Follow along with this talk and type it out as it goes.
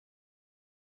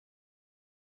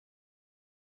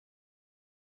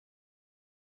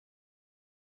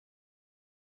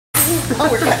Oh,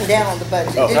 we're cutting down on the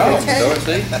budget. Oh, Didn't we tell you?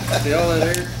 see, see all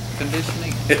that air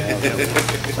conditioning?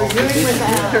 We're doing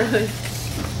without.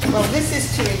 Well, this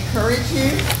is to encourage you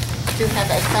to have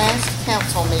a fast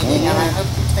council meeting, and I hope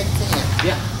you take it in.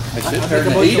 Yeah. They should turn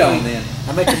the heat on then. I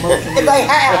make a motion. They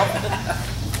have.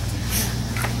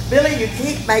 Billy, you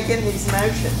keep making these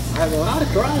motions. I will not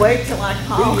try. Wait till I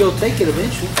call. Maybe you'll take it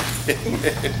eventually.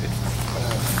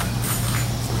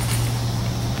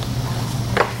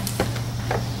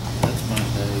 That's my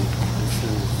day. This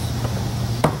is.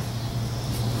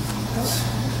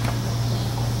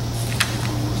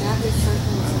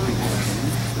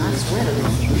 I swear to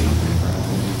this.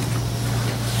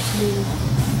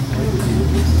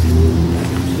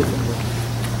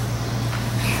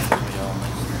 Y'all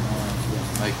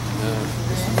making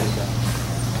it up.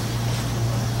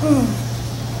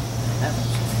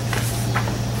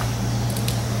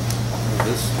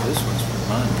 This one's for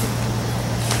mine.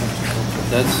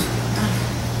 That's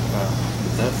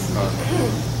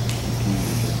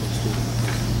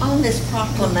On this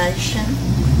proclamation,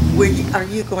 are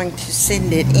you going to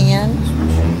send it in?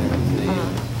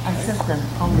 I sent them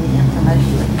on the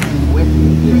information that came with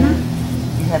you here.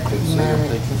 You have to email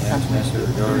it to someone.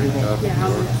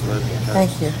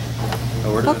 Thank you.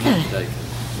 Okay.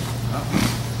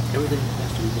 Everything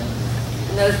has to be done.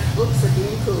 And those books are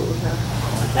being cool, huh?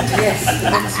 Yes, the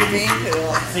books are being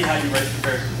cool. See how you raise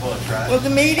your books, right? Well, the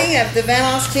meeting of the Van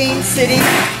Alstyne City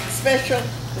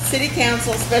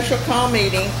Council Special Call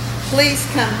Meeting, please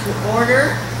come to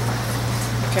order.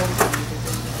 Okay.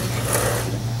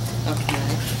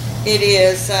 It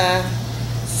is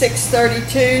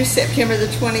 6:32, September the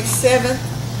 27th,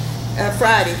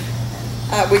 Friday.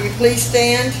 Will you please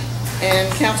stand,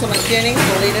 and Councilman Jennings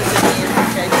will lead us in the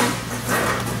invocation.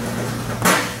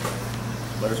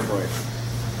 Let us pray.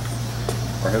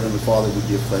 Our Heavenly Father, we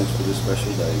give thanks for this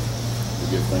special day. We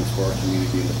give thanks for our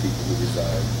community and the people who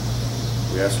reside.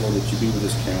 We ask, Lord, that you be with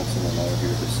this council and all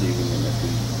here this evening, and that we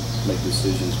make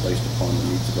decisions based upon the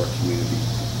needs of our community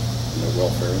and their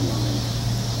welfare in mind.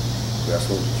 We ask,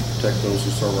 Lord, that you protect those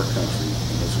who serve our country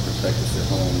and those who protect us at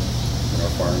home and our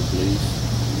fire and police.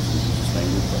 In Jesus' name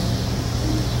we pray.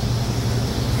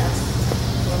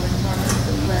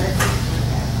 Amen.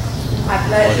 I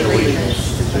pledge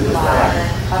allegiance to the flag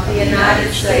of the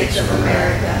United States of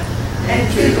America and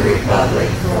to the republic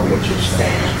for which it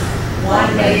stands,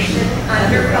 one nation,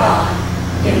 under God,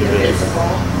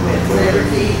 indivisible, with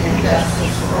liberty and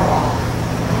justice for all.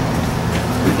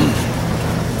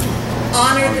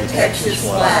 Honor the Texas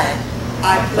flag.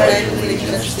 I pledge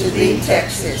allegiance to thee,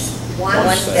 Texas,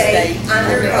 one state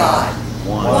under God,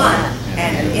 one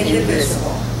and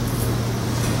indivisible.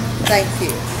 Thank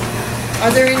you. Are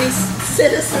there any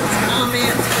citizens'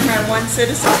 comments from our one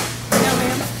citizen? No,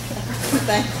 ma'am.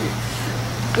 Thank you.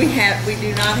 We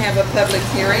do not have a public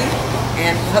hearing,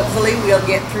 and hopefully we'll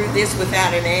get through this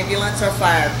without an ambulance or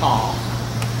fire call.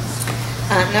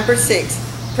 Number 6,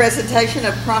 presentation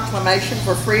of proclamation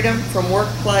for freedom from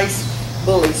workplace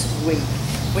bullies week.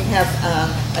 We have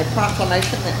a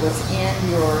proclamation that was in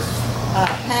your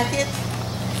packet.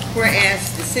 Whereas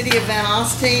the City of Van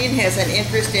Alstyne has an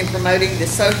interest in promoting the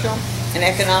social and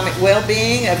economic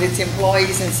well-being of its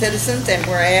employees and citizens, and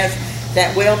whereas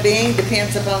that well-being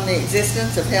depends upon the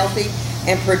existence of healthy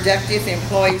and productive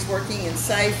employees working in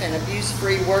safe and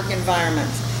abuse-free work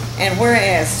environments, and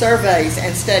whereas surveys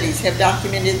and studies have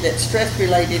documented that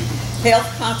stress-related health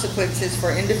consequences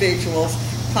for individuals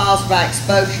caused by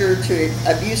exposure to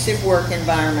abusive work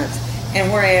environments, and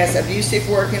whereas abusive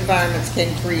work environments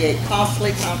can create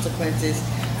costly consequences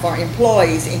for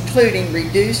employees, including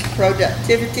reduced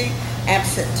productivity,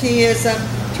 absenteeism,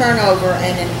 turnover,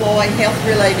 and employee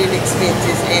health-related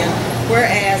expenses, and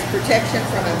whereas protection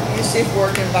from abusive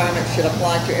work environments should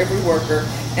apply to every worker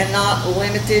and not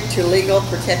limited to legal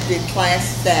protected class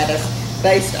status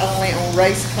based only on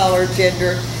race, color,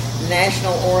 gender,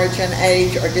 national origin,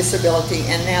 age, or disability,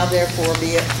 and now therefore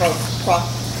be it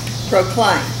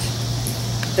proclaimed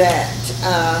that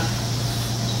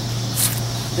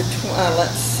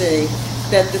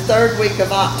that the third week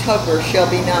of October shall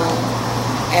be known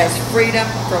as Freedom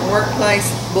from Workplace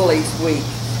Bullies Week.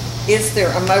 Is there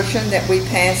a motion that we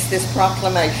pass this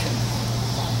proclamation?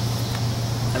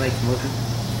 I make the motion.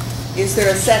 Is there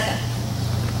a second?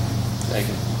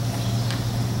 Second.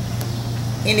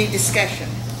 Any discussion?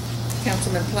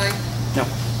 Councilman Plate? No.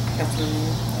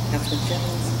 Councilman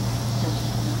Jennings?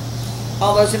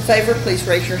 All those in favor, please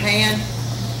raise your hand.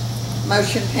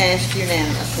 Motion passed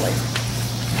unanimously.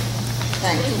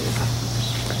 Thank you.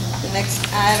 The next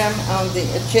item on the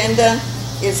agenda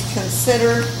is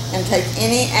consider and take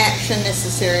any action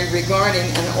necessary regarding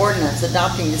an ordinance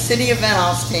adopting the City of Van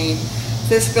Alstyne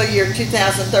fiscal year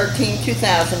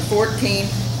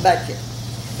 2013-2014 budget.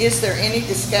 Is there any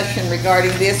discussion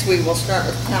regarding this? We will start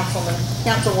with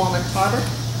Councilwoman Tarver.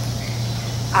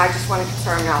 I just want to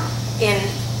confirm now, in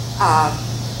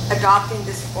adopting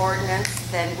this ordinance,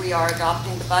 then we are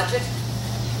adopting the budget?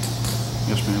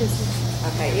 Yes, ma'am.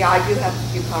 Okay, yeah, I do have a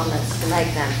few comments to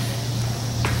make then.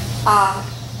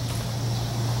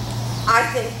 I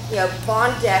think,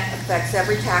 bond debt affects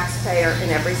every taxpayer in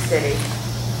every city.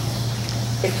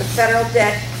 If the federal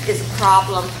debt is a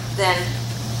problem, then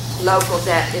local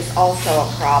debt is also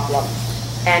a problem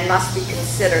and must be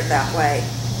considered that way.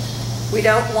 We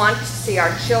don't want to see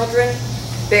our children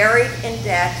buried in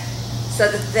debt so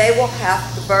that they will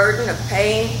have the burden of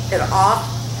paying it off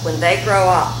when they grow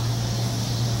up.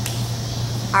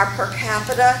 Our per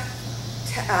capita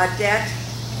debt,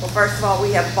 well, first of all,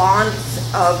 we have bonds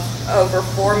of over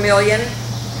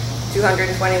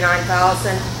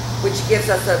 $4,229,000, which gives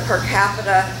us a per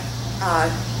capita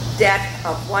debt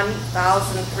of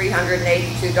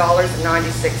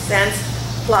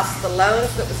 $1,382.96, plus the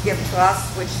loans that was given to us,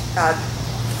 which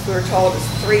we were told is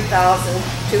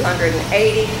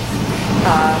 $3,280,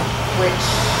 which,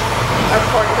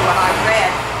 according to what I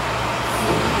read,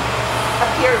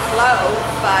 appears low,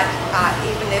 but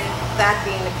even if that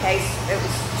being the case, it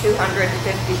was $251,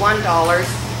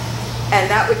 and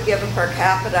that would give a per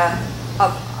capita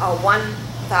of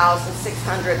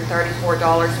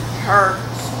 $1,634 per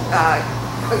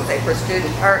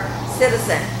student, per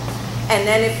citizen. And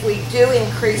then if we do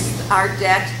increase our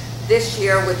debt this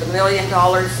year with $1 million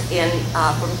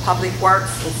from Public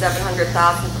Works and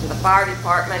 $700,000 from the fire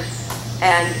department,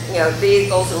 and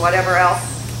vehicles and whatever else,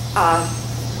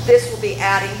 this will be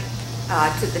adding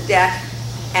to the debt,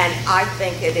 and I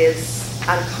think it is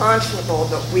unconscionable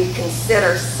that we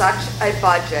consider such a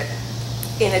budget.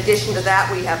 In addition to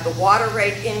that, we have the water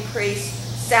rate increase,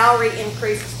 salary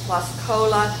increases plus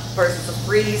COLA versus a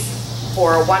freeze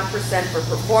for a 1% for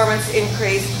performance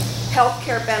increase, health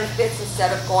care benefits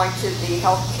instead of going to the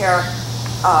health care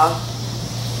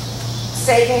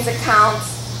savings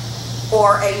accounts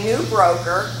or a new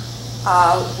broker.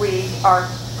 We are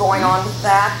going on with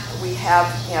that. We have,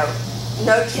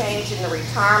 no change in the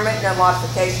retirement, no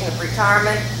modification of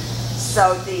retirement.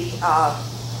 So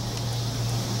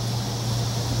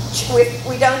if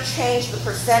we don't change the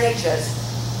percentages,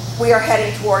 we are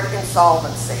heading toward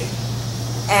insolvency.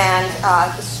 And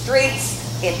the streets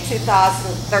in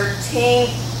 2013,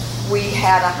 we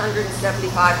had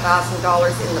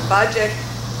 $175,000 in the budget.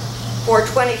 For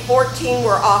 2014,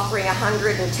 we're offering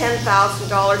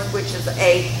 $110,000, which is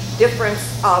a difference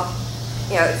of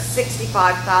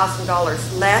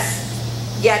 $65,000 less.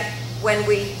 Yet when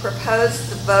we proposed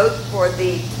the vote for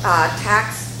the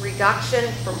tax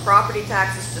reduction from property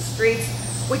taxes to streets,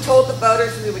 we told the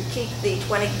voters we would keep the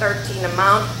 2013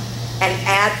 amount and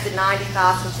add the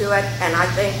 $90,000 to it, and I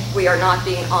think we are not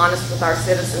being honest with our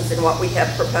citizens in what we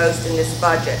have proposed in this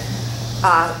budget.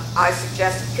 I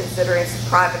suggested considering some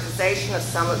privatization of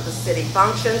some of the city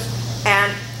functions,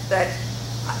 and that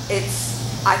it's,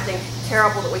 I think,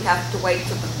 terrible that we have to wait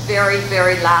till the very,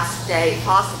 very last day,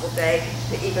 possible day,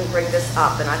 to even bring this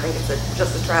up, and I think it's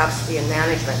just a travesty in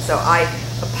management. So I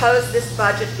oppose this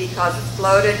budget because it's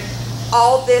bloated.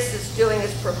 All this is doing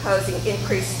is proposing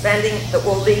increased spending that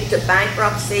will lead to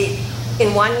bankruptcy.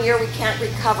 In 1 year, we can't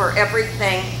recover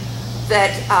everything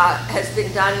that has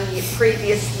been done in the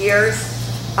previous years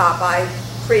by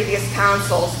previous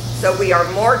councils. So we are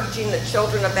mortgaging the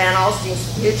children of Van Alstyne's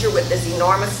future with this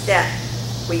enormous debt.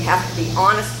 We have to be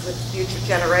honest with future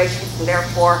generations, and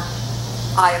therefore,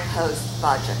 I oppose the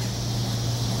budget.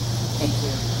 Thank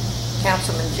you.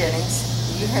 Councilman Jennings,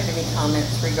 do you have any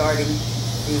comments regarding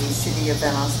the City of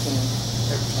Van Alstyne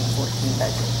 13-14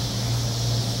 budget?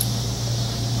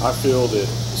 I feel that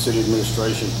the city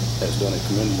administration has done a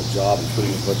commendable job in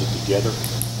putting the budget together.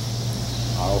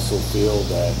 I also feel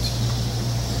that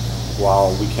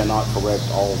while we cannot correct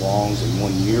all wrongs in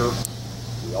 1 year,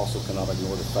 we also cannot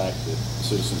ignore the fact that the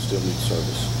citizens still need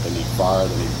service. They need fire,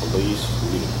 they need police,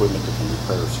 we need equipment that can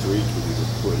repair streets, we need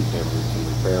equipment that can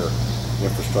repair the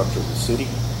infrastructure of the city.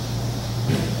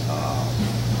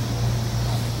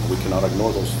 We cannot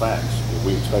ignore those facts. If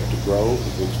we expect to grow,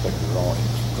 if we expect to draw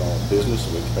business,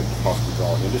 if we expect to possibly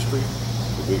draw industry,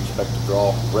 if we expect to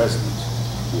draw residents,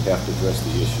 we have to address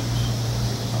the issues.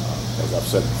 As I've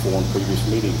said before in previous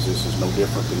meetings, this is no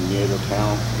different than any other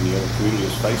town, any other community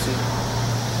is facing.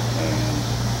 And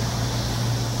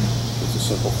it's a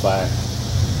simple fact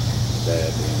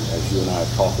that, as you and I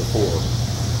have talked before,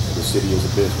 the city is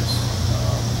a business.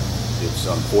 It's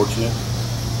unfortunate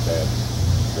that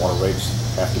water rates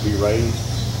have to be raised,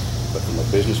 But from a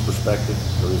business perspective,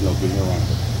 there is no getting around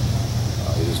it.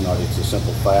 It's a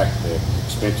simple fact that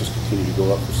expenses continue to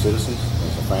go up for citizens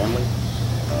as a family.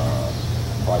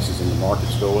 Prices in the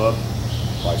markets go up,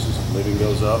 prices of living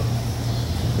goes up.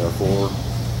 Therefore,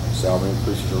 salary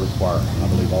increases are required. And I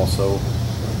believe also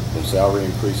in salary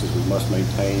increases, we must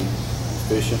maintain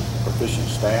proficient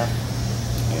staff,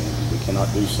 and we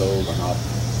cannot do so by not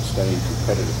staying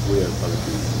competitive with other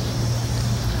communities.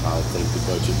 I think the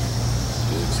budget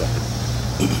is acceptable.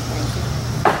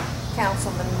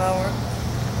 Councilman Mower.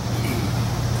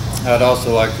 I'd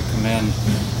also like to commend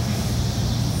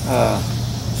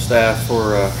staff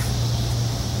for a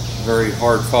very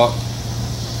hard-fought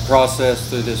process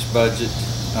through this budget.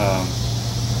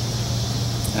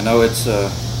 I know it's a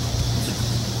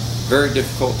very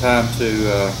difficult time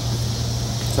to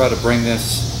try to bring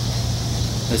this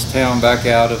town back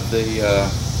out of the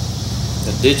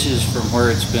ditches from where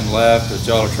it's been left, that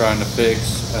y'all are trying to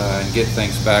fix and get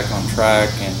things back on track,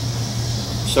 and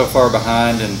so far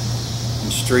behind in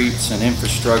streets and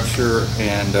infrastructure,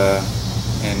 and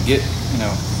get,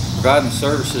 providing the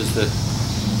services that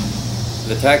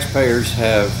the taxpayers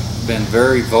have been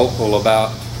very vocal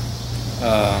about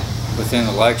within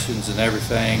elections and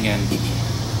everything. And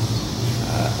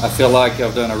I feel like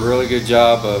I've done a really good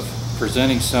job of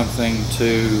presenting something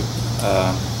to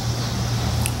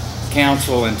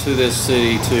council and to this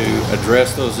city to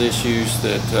address those issues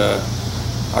that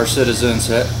our citizens,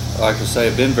 like I say,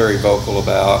 have been very vocal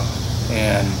about.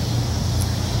 And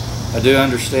I do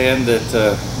understand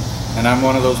that, and I'm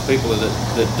one of those people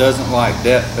that doesn't like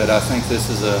debt, but I think this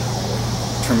is a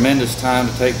tremendous time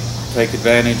to take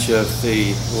advantage of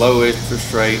the low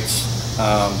interest rates.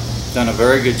 Done a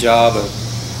very good job of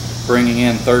bringing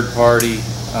in third-party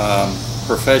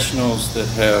professionals that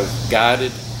have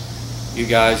guided you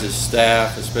guys as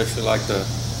staff, especially like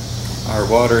our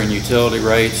water and utility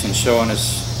rates, and showing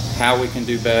us how we can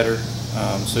do better.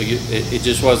 It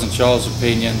just wasn't y'all's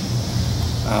opinion.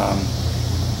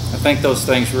 I think those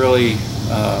things really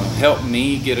helped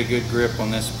me get a good grip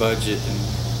on this budget,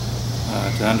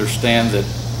 and to understand that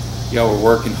y'all were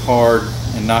working hard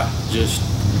and not just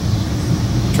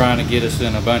trying to get us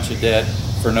in a bunch of debt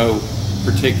for no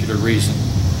particular reason,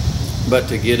 but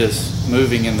to get us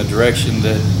moving in the direction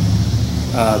that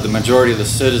the majority of the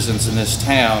citizens in this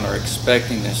town are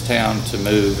expecting this town to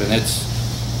move. And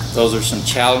those are some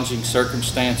challenging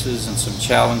circumstances and some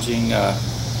challenging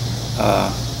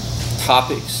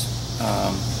topics.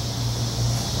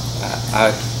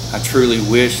 I truly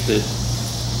wish that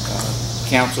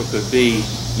council could be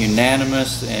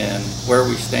unanimous in where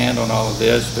we stand on all of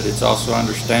this, but it's also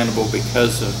understandable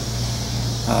because of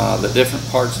the different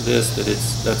parts of this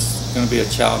that's going to be a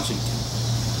challenging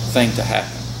thing to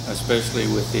happen, especially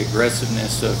with the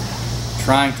aggressiveness of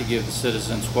trying to give the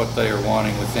citizens what they are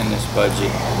wanting within this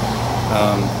budget.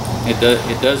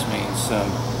 It does mean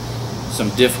some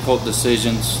difficult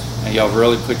decisions, and y'all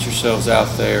really put yourselves out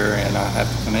there, and I have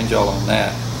to commend y'all on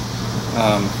that.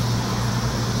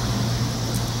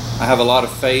 I have a lot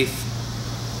of faith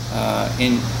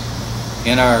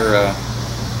in our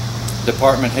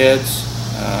department heads.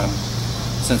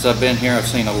 Since I've been here, I've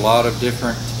seen a lot of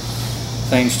different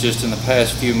things just in the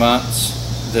past few months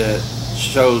that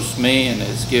shows me and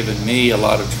has given me a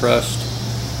lot of trust,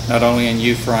 not only in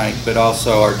you, Frank, but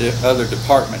also our other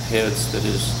department heads, that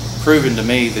has proven to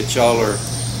me that y'all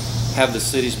have the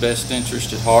city's best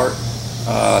interest at heart.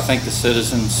 I think the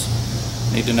citizens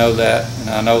need to know that, and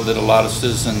I know that a lot of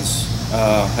citizens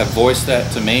have voiced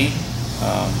that to me.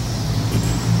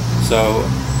 So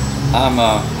I'm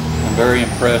very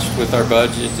impressed with our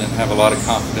budget and have a lot of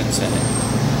confidence in it.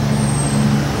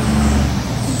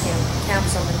 Thank you.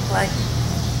 Councilman Clay.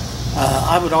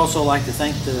 I would also like to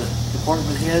thank the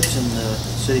department heads and the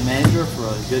city manager for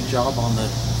a good job on the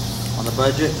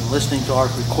budget and listening to our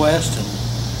request and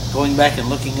going back and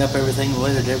looking up everything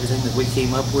related to everything that we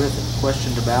came up with and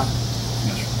questioned about.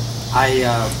 I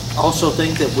also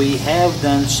think that we have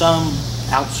done some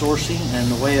outsourcing in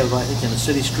the way of, I think, in the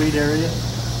city street area.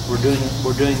 We're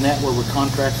doing that where we're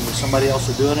contracting with somebody else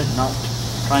to doing it, not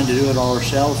trying to do it all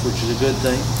ourselves, which is a good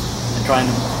thing, and trying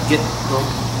to get the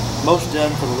most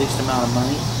done for the least amount of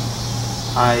money.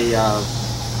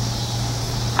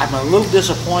 I'm a little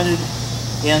disappointed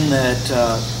in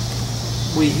that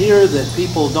we hear that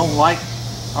people don't like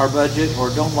our budget or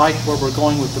don't like where we're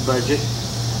going with the budget,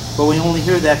 but we only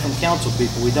hear that from council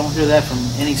people. We don't hear that from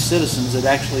any citizens that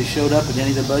actually showed up at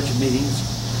any of the budget meetings.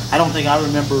 I don't think I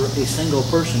remember a single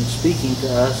person speaking to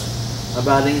us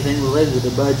about anything related to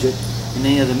the budget in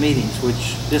any of the meetings,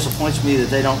 which disappoints me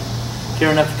that they don't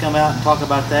care enough to come out and talk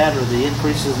about that, or the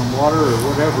increases in water or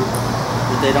whatever.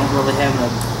 It they don't really have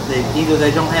either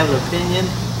they don't have an opinion,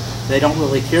 they don't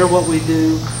really care what we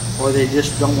do, or they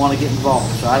just don't want to get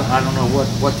involved. So I don't know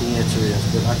what the answer is,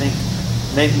 but I think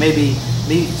maybe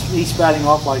me spouting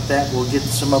off like that will get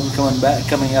some of them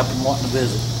coming up and wanting to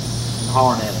visit and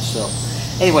hollering at us. So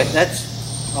anyway, that's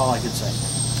all I can say.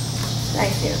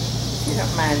 Thank you. If you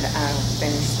don't mind, I'll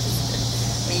finish the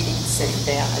meeting sitting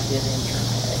down. I did injure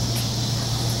my leg,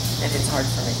 and it's hard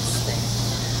for me to speak.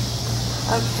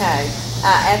 Okay.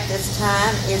 At this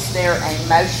time, is there a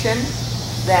motion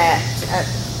that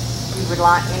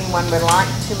anyone would like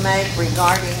to make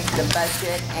regarding the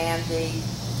budget and the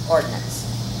ordinance?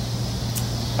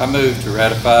 I move to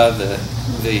ratify the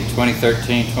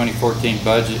 2013-2014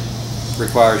 budget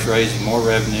requires raising more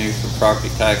revenue for property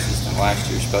taxes than last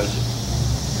year's budget.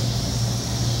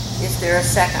 Is there a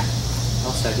second?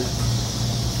 I'll second.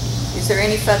 Is there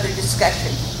any further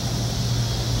discussion?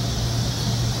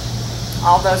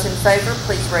 All those in favor,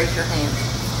 please raise your hand.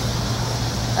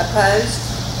 Opposed?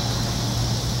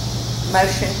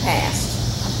 Motion passed.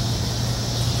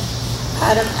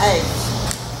 Item 8,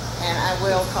 and I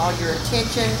will call your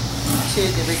attention to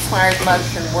the required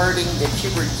motion wording that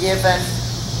you were given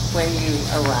when you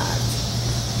arrived.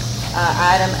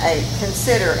 Item 8,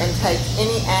 consider and take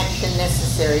any action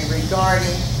necessary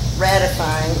regarding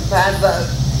ratifying by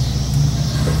vote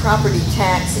the property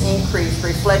tax increase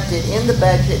reflected in the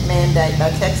budget mandate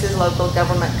by Texas Local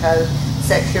Government Code,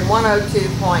 Section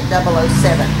 102.007.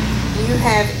 Do you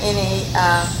have any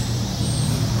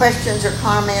questions or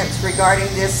comments regarding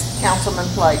this, Councilman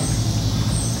Blake?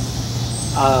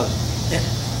 I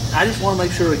just want to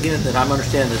make sure again that I'm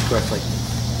understanding this correctly.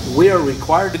 We are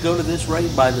required to go to this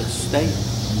rate by the state?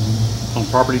 On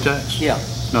property tax? Yeah.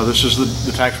 No, this is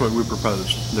the tax rate we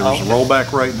proposed. There's a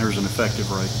rollback rate and there's an effective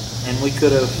rate. And we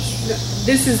could have...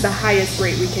 This is the highest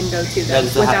rate we can go to, though,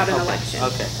 without an election.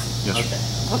 Okay. Yes, sir.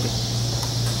 Okay.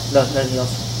 Nothing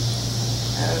else?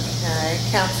 Okay,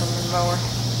 Councilman Moore.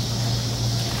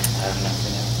 I have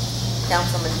nothing else.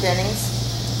 Councilman Jennings.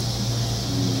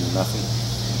 Nothing.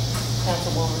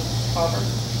 Councilwoman Carver.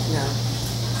 No.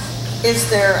 Is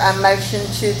there a motion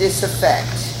to this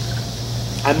effect?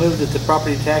 I move that the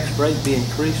property tax rate be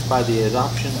increased by the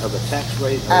adoption of a tax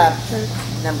rate of...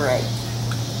 Number 8.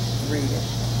 Read it.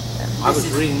 I was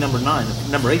reading number 9.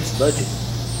 Number 8's budget.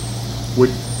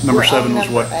 Number We're 7 on was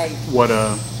number 8. what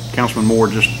Councilman Moore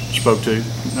just spoke to.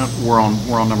 No, we're on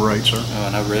number 8, sir. Oh,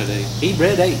 and I read 8. He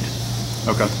read 8.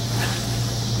 Okay.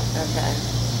 Okay.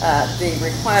 The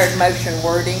required motion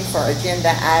wording for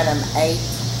agenda item 8.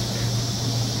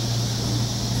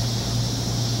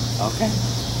 Okay.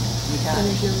 You got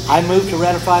it. I move to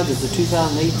ratify that the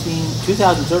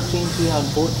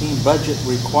 2013-2014 budget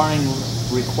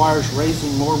requires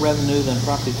raising more revenue than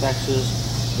property taxes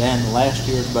than last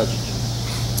year's budget.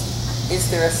 Is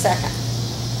there a second?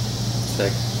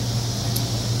 Second.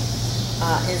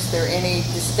 Is there any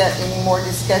more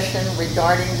discussion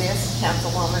regarding this,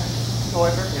 Councilwoman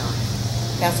Hoiber? No.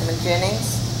 Councilman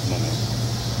Jennings? No, no.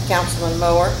 Councilman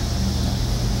Moore?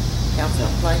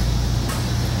 Councilman Blake?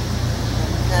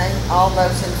 Okay, all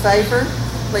those in favor,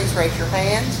 please raise your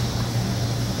hand.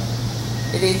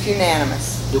 It is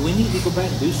unanimous. Do we need to go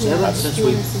back and do 7 since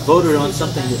we voted on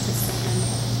something that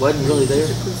wasn't really there? I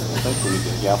think we need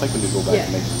to, I think we need to go back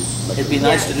and make It'd be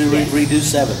nice to redo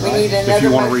 7, We right? need another If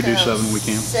you want to motion redo on 7, we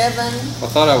can. 7. I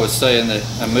thought I was saying that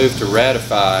I moved to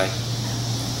ratify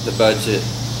the budget,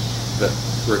 but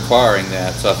requiring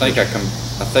that. So I think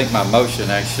my motion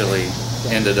actually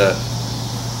ended up.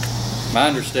 My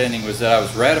understanding was that I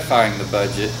was ratifying the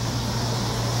budget,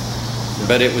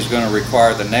 but it was going to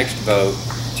require the next vote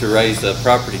to raise the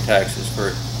property taxes for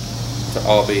it to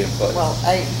all be in place. Well,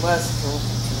 8 was for.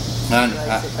 I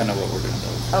know what we're doing.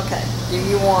 Okay,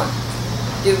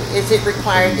 is it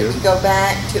required that we go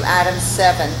back to item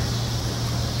 7?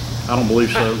 I don't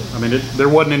believe so. I mean, there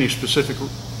wasn't any specific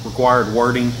required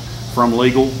wording from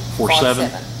legal for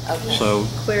 7. Okay. So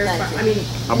Clarify, Thank you. I mean,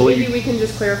 I believe- maybe we can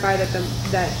just clarify that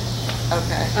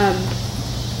Okay. I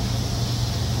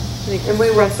think And we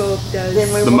will- Russell does.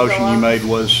 then we the will motion go you on. made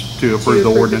was to approve the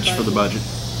approve the ordinance for the budget.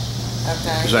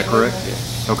 Okay. Is that correct?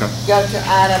 Okay. Go to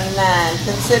item 9.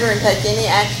 Consider and take any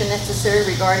action necessary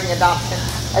regarding adopting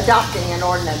an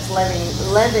ordinance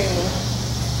levying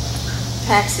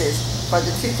taxes for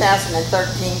the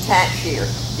 2013 tax year.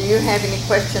 Do you have any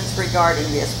questions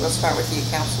regarding this? We'll start with you,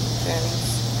 Councilman Jennings.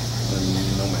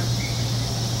 No, ma'am.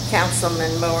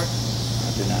 Councilman Moore.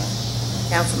 I do not.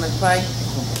 Councilman Clay.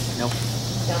 No.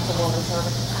 Councilwoman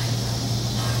Turner.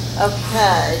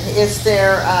 Okay, is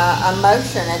there a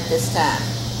motion at this time?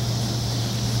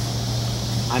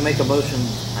 I make a motion,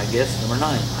 I guess, number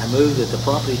 9. I move that the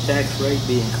property tax rate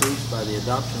be increased by the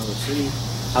adoption of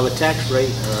a tax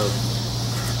rate of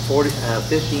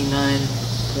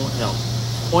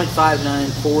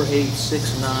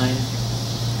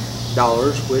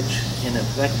 0.594869 which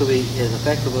is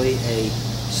effectively a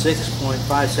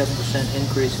 6.57%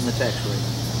 increase in the tax rate.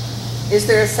 Is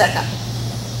there a second?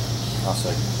 I'll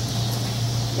second.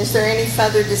 Is there any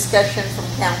further discussion from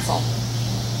council?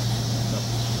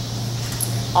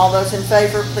 All those in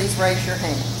favor, please raise your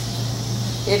hand.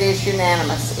 It is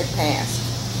unanimous. It passed.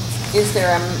 Is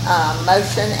there a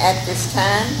motion at this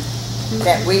time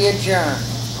that we adjourn?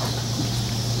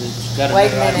 It's gotta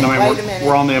Wait be a right. minute. No, ma'am, Wait a minute.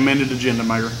 we're on the amended agenda,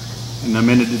 Mayor. In the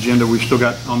amended agenda, we've still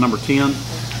got on number 10.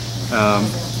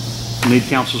 Need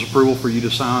council's approval for you to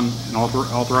sign and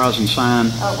authorize and sign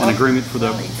an agreement for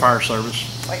the fire service.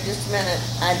 Wait just a minute.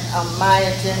 On my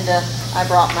agenda, I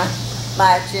brought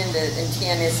my agenda and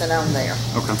 10 isn't on there.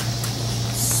 Okay,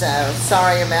 So,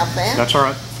 sorry about that. that's all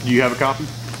right. Do you have a copy?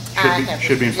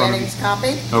 Should be in front of you. Jennings'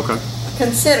 copy. Okay.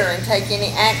 Consider and take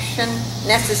any action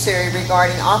necessary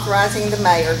regarding authorizing the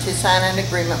mayor to sign an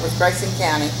agreement with Grayson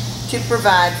County to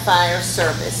provide fire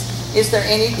service. Is there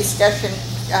any discussion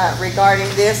regarding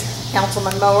this?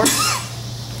 Councilman Moore? I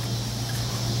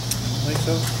think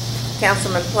so.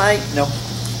 Councilman Plate? No.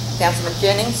 Councilman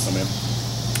Jennings? I'm in.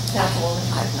 Councilwoman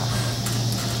Hyde?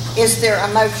 Is there a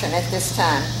motion at this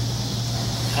time?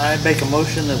 I make a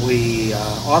motion that we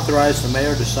authorize the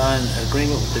mayor to sign an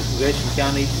agreement with the Grayson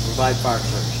County to provide fire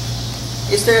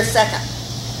service. Is there a second?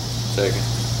 Second.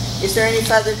 Is there any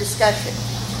further discussion?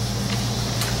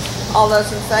 All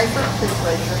those in favor, please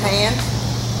raise your hand.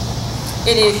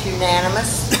 It is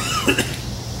unanimous.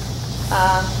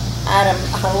 Item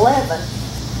 11.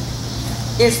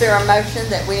 Is there a motion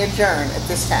that we adjourn at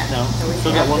this time? No. Do we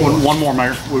Still got have one the- One more,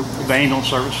 Mayor, with the ambulance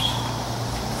service.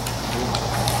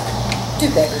 Do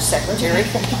better, Secretary.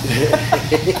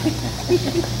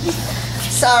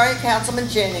 Sorry, Councilman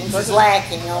Jennings was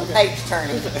lacking on page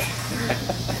turning.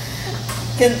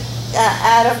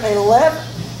 Item 11,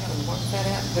 work that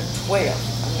out to 12.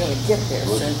 I'm going to get there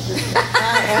soon.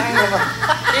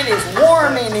 It is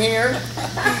warm in here.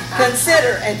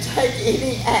 Consider and take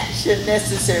any action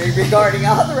necessary regarding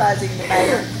authorizing the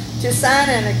mayor to sign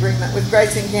an agreement with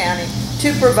Grayson County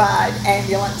to provide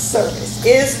ambulance service.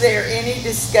 Is there any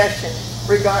discussion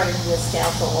regarding this,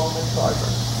 Councilwoman Carter?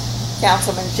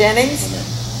 Councilman Jennings?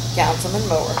 Councilman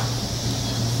Moore?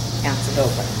 Councilman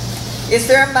Ober? Is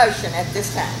there a motion at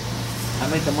this time? I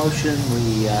make a motion,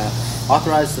 we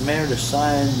authorize the mayor to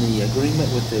sign the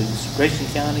agreement with the Grayson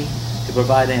County to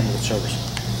provide ambulance service.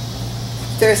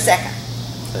 Is there a second?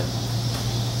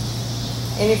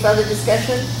 Any further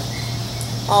discussion?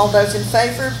 All those in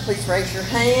favor, please raise your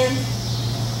hand.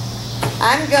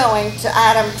 I'm going to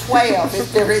item 12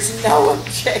 if there is no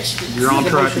objection. You're on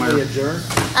track, Motion we Mayor. adjourn.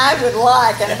 I would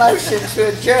like a motion to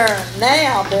adjourn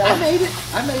now, Billy. I made it.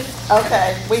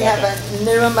 Okay, we have a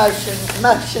new motion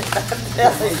by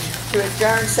Billy to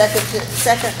adjourn,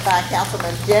 second by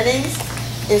Councilman Jennings.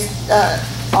 Is,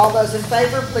 all those in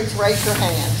favor, please raise your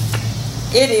hand.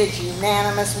 It is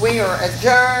unanimous. We are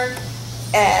adjourned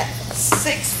at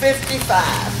 6:55.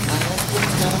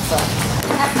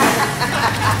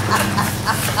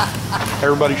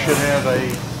 Everybody should have a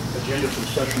agenda for the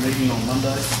special meeting on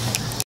Monday.